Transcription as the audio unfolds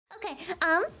Okay,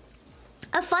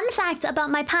 a fun fact about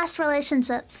my past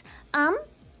relationships.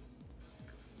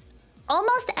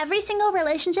 Almost every single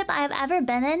relationship I have ever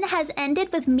been in has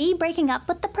ended with me breaking up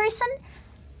with the person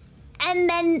and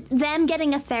then them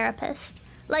getting a therapist.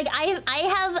 Like, I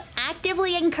have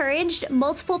actively encouraged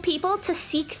multiple people to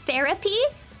seek therapy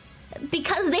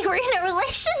because they were in a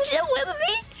relationship with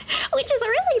me, which is a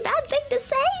really bad thing to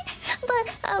say.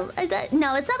 But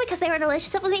no, it's not because they were in a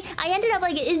relationship with me. I ended up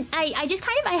like I just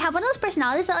kind of I have one of those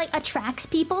personalities that like attracts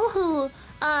people who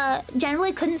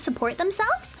generally couldn't support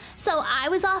themselves. So I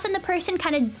was often the person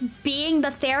kind of being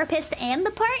the therapist and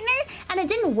the partner, and it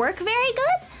didn't work very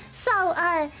good. So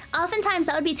oftentimes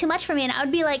that would be too much for me, and I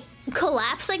would be like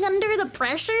collapsing under the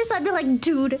pressure. So I'd be like,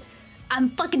 dude,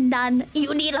 I'm fucking done.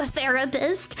 You need a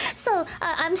therapist. So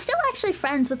I'm still actually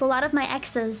friends with a lot of my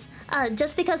exes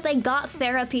just because they got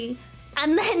therapy.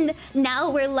 And then now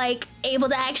we're like able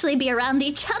to actually be around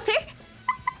each other.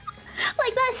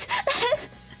 Like that's...